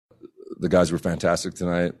the guys were fantastic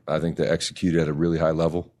tonight. I think they executed at a really high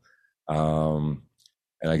level. And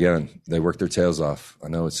again, they worked their tails off. I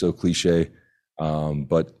know it's so cliche,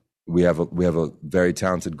 but we have a very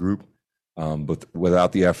talented group. But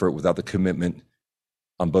without the effort, without the commitment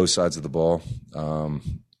on both sides of the ball,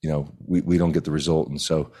 we don't get the result. And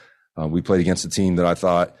so we played against a team that I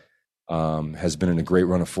thought has been in a great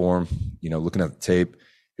run of form. Looking at the tape,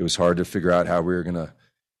 it was hard to figure out how we were going to,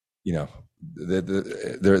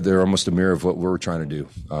 they're almost a mirror of what we're trying to do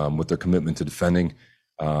with their commitment to defending.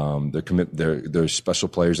 They're special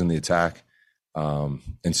players in the attack.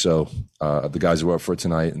 And so the guys were up for it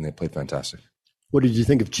tonight, and they played fantastic. What did you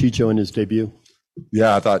think of Chicho in his debut?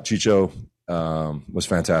 Yeah, I thought Chicho was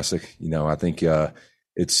fantastic. I think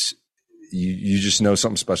it's you just know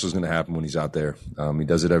something special is going to happen when he's out there. He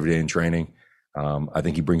does it every day in training. I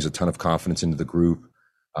think he brings a ton of confidence into the group,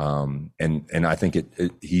 and I think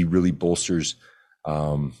he really bolsters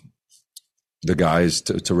the guys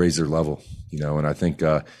to raise their level. And I think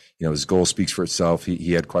his goal speaks for itself.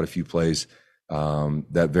 He had quite a few plays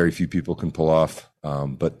that very few people can pull off,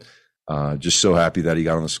 but just so happy that he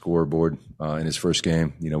got on the scoreboard in his first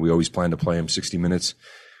game. We always plan to play him 60 minutes.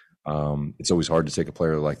 It's always hard to take a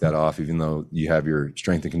player like that off, even though you have your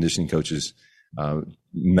strength and conditioning coaches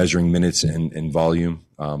measuring minutes and volume.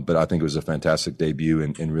 But I think it was a fantastic debut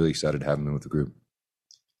and really excited to have him with the group.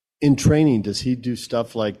 In training, does he do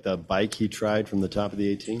stuff like the bike he tried from the top of the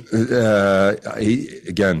 18?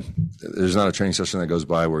 Again, there's not a training session that goes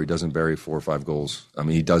by where he doesn't bury 4 or 5 goals. I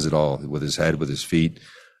mean, he does it all with his head, with his feet.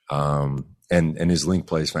 And his link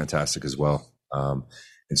play is fantastic as well. And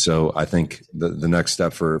so I think the next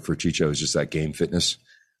step for Chicho is just that game fitness.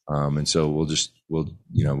 And so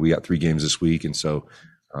we got 3 games this week. And so,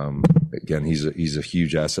 again, he's a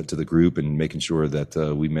huge asset to the group and making sure that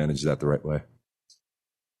we manage that the right way.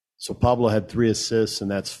 So Pablo had 3 assists,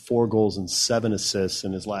 and that's 4 goals and 7 assists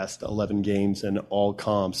in his last 11 games in all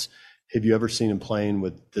comps. Have you ever seen him playing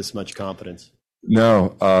with this much confidence?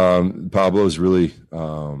 No, Pablo's really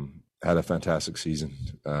had a fantastic season,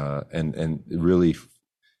 and really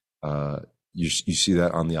you see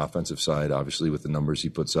that on the offensive side, obviously with the numbers he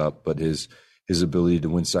puts up, but his ability to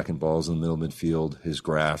win second balls in the middle midfield, his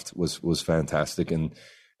graft was fantastic, and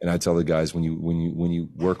I tell the guys when you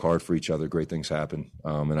work hard for each other, great things happen,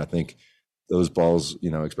 and I think those balls,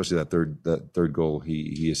 especially that third goal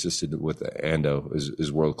he assisted with Ando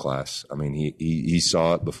is world class. I mean, he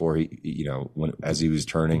saw it before as he was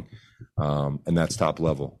turning, and that's top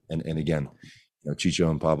level. And again, Chicho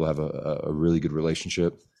and Pablo have a really good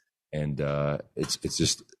relationship, and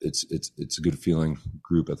it's a good feeling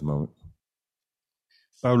group at the moment.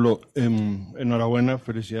 Pablo, enhorabuena,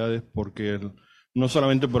 felicidades, porque no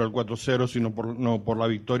solamente por el 4-0, sino por la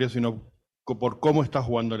victoria, sino por cómo está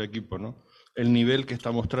jugando el equipo, ¿no? El nivel que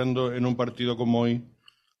está mostrando en un partido como hoy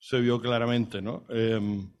se vio claramente, ¿no?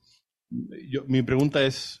 Mi pregunta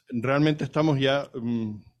es, ¿realmente estamos ya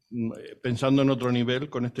pensando en otro nivel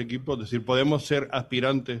con este equipo? Es decir, ¿podemos ser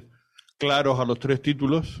aspirantes claros a los 3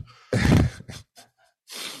 títulos?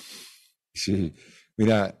 Sí,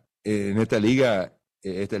 mira, en esta liga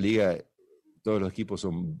todos los equipos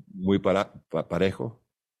son muy parejos.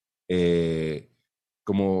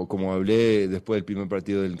 Como hablé después del primer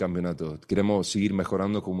partido del campeonato, queremos seguir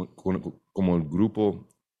mejorando como el grupo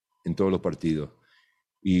en todos los partidos.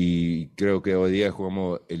 Y creo que hoy día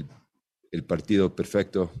jugamos el partido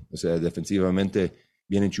perfecto, o sea, defensivamente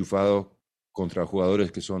bien enchufado contra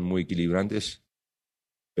jugadores que son muy equilibrantes,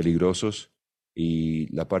 peligrosos,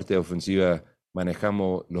 y la parte ofensiva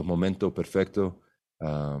manejamos los momentos perfectos.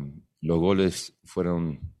 Los goles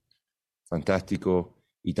fueron fantásticos.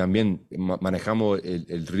 Y también manejamos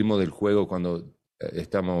el ritmo del juego cuando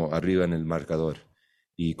estamos arriba en el marcador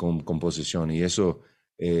y con posesión. Y eso,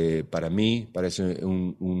 para mí, parece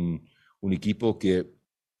un equipo que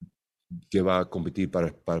va a competir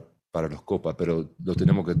para los Copas, pero lo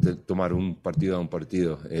tenemos que tomar un partido a un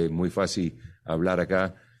partido. Es muy fácil hablar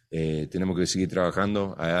acá. Tenemos que seguir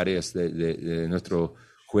trabajando. Hay áreas de nuestro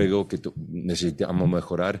juego que necesitamos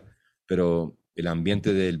mejorar, pero el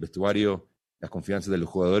ambiente del vestuario, la confianza de los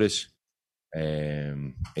jugadores,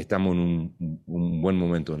 estamos en un buen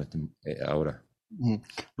momento ahora.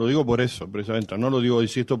 Lo digo por eso, precisamente. No lo digo,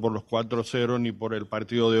 insisto, por los 4-0 ni por el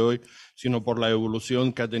partido de hoy, sino por la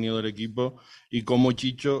evolución que ha tenido el equipo y cómo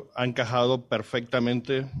Chicho ha encajado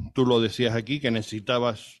perfectamente. Tú lo decías aquí, que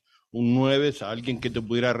necesitabas un 9, alguien que te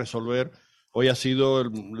pudiera resolver. Hoy ha sido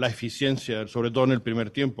la eficiencia, sobre todo en el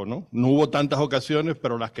primer tiempo, ¿no? No hubo tantas ocasiones,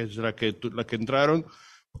 pero las que entraron,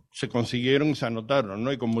 se consiguieron y se anotaron,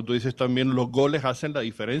 ¿no? Y como tú dices también, los goles hacen la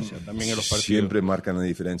diferencia también en los partidos. Siempre marcan la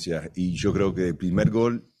diferencia. Y yo creo que el primer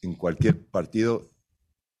gol en cualquier partido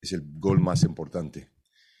es el gol más importante.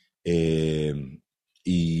 Y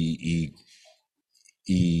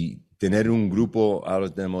tener un grupo, ahora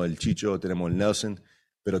tenemos el Chicho, tenemos el Nelson,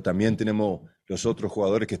 pero también tenemos los otros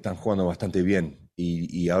jugadores que están jugando bastante bien.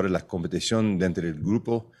 Y ahora la competición dentro del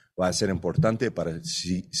grupo va a ser importante para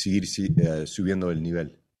seguir subiendo el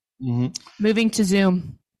nivel. Uh-huh. Moving to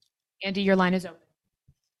Zoom. Andy, your line is open.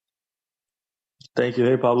 Thank you.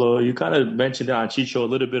 Hey, Pablo. You kind of mentioned on Chicho a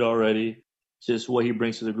little bit already, just what he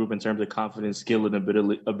brings to the group in terms of confidence, skill, and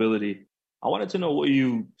ability. I wanted to know what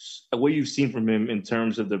you've seen from him in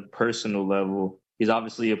terms of the personal level. He's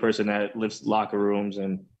obviously a person that lifts locker rooms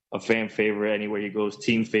and a fan favorite anywhere he goes,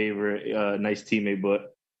 team favorite, nice teammate.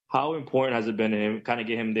 But how important has it been to him, kind of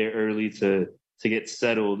get him there early to get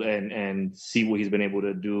settled and see what he's been able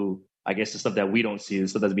to do? I guess the stuff that we don't see, the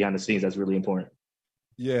stuff that's behind the scenes, that's really important.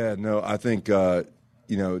 Yeah, no, I think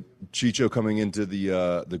Chicho coming into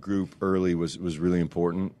the group early was really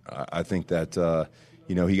important. I think that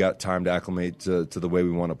he got time to acclimate to the way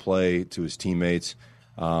we want to play, to his teammates,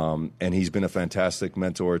 and he's been a fantastic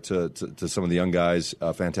mentor to some of the young guys,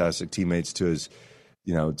 fantastic teammates to his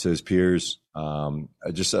peers.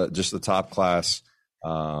 Just a top class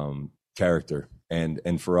character,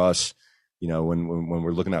 and for us, when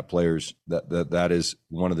we're looking at players, that is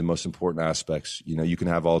one of the most important aspects. You can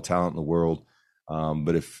have all talent in the world,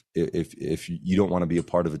 but if you don't want to be a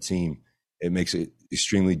part of a team, it makes it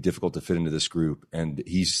extremely difficult to fit into this group. And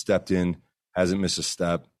he's stepped in, hasn't missed a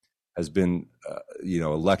step, has been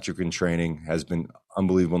electric in training, has been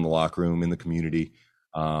unbelievable in the locker room, in the community,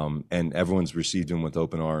 and everyone's received him with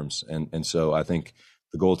open arms. And so I think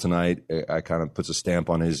the goal tonight, I kind of puts a stamp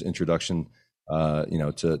on his introduction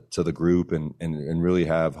to the group and really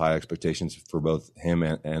have high expectations for both him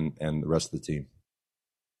and the rest of the team.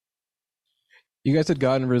 You guys had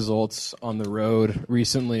gotten results on the road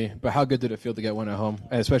recently, but how good did it feel to get one at home,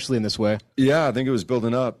 especially in this way? Yeah, I think it was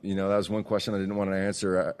building up. That was one question I didn't want to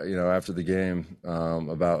answer, after the game,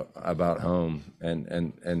 about home.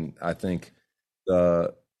 And I think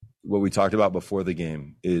what we talked about before the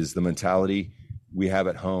game is the mentality we have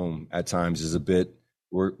at home at times is a bit,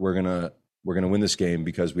 we're going to win this game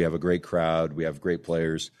because we have a great crowd, we have great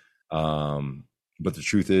players. But the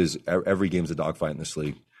truth is every game's a dogfight in this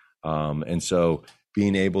league. And so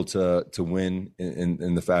being able to win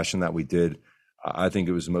in the fashion that we did, I think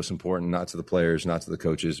it was most important, not to the players, not to the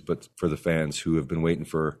coaches, but for the fans who have been waiting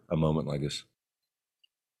for a moment like this.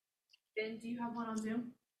 Ben, do you have one on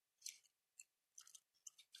Zoom?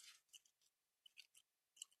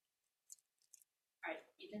 All right,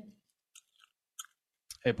 Ethan.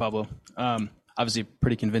 Hey, Pablo. Obviously,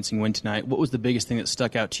 pretty convincing win tonight. What was the biggest thing that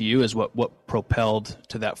stuck out to you as what propelled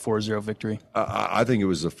to that 4-0 victory? I think it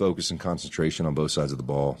was the focus and concentration on both sides of the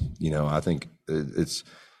ball. I think it's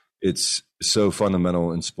so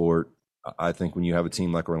fundamental in sport. I think when you have a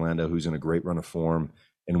team like Orlando who's in a great run of form,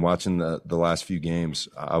 and watching the last few games,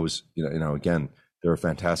 I was, again, they're a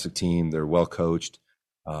fantastic team. They're well coached,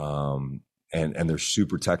 and they're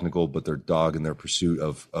super technical, but they're dog in their pursuit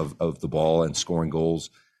of the ball and scoring goals.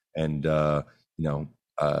 And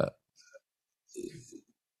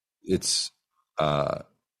it's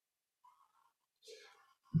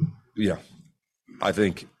I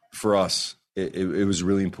think for us it was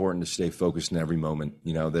really important to stay focused in every moment.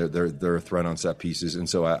 They're a threat on set pieces, and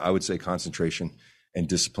so I would say concentration and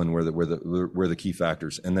discipline were the key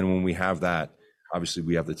factors. And then when we have that, obviously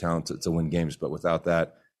we have the talent to win games, but without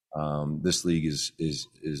that, this league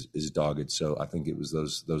is dogged. So I think it was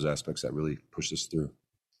those aspects that really pushed us through.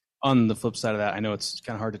 On the flip side of that, I know it's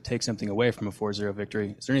kind of hard to take something away from a 4-0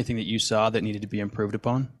 victory. Is there anything that you saw that needed to be improved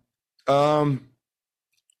upon? I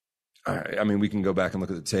mean, we can go back and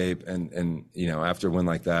look at the tape, and after a win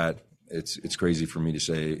like that, it's crazy for me to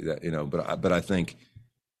say that, but I think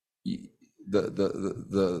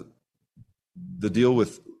the deal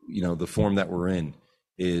with the form that we're in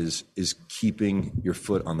is keeping your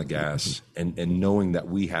foot on the gas and knowing that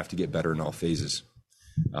we have to get better in all phases.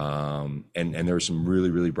 And there were some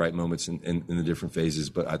really, really bright moments in the different phases.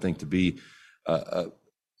 But I think to be a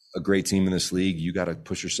great team in this league, you got to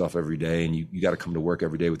push yourself every day, and you got to come to work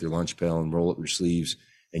every day with your lunch pail and roll up your sleeves,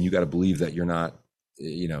 and you got to believe that you're not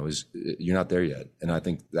there yet. And I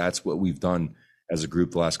think that's what we've done as a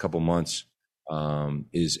group the last couple months,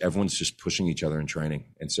 is everyone's just pushing each other in training.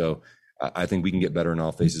 And so I think we can get better in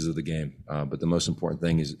all phases of the game. But the most important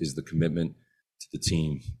thing is the commitment to the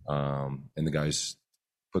team, and the guys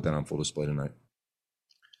put that on full display tonight.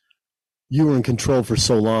 You were in control for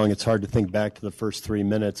so long, it's hard to think back to the first 3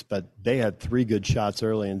 minutes, but they had 3 good shots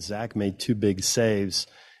early, and Zach made 2 big saves.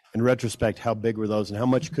 In retrospect, how big were those, and how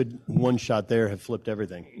much could one shot there have flipped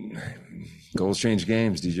everything? Goals change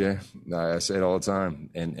games, DJ. I say it all the time.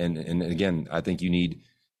 And again, I think you need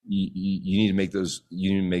to make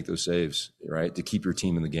those saves, right, to keep your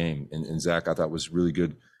team in the game. And Zach, I thought, was really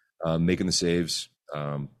good making the saves.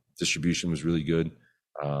 Distribution was really good.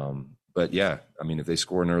 But yeah, I mean, if they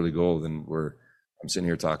score an early goal, then I'm sitting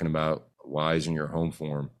here talking about why isn't your home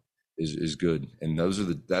form is good, and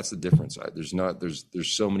that's the difference.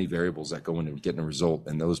 There's so many variables that go into getting a result,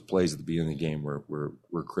 and those plays at the beginning of the game were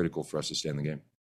critical for us to stay in the game.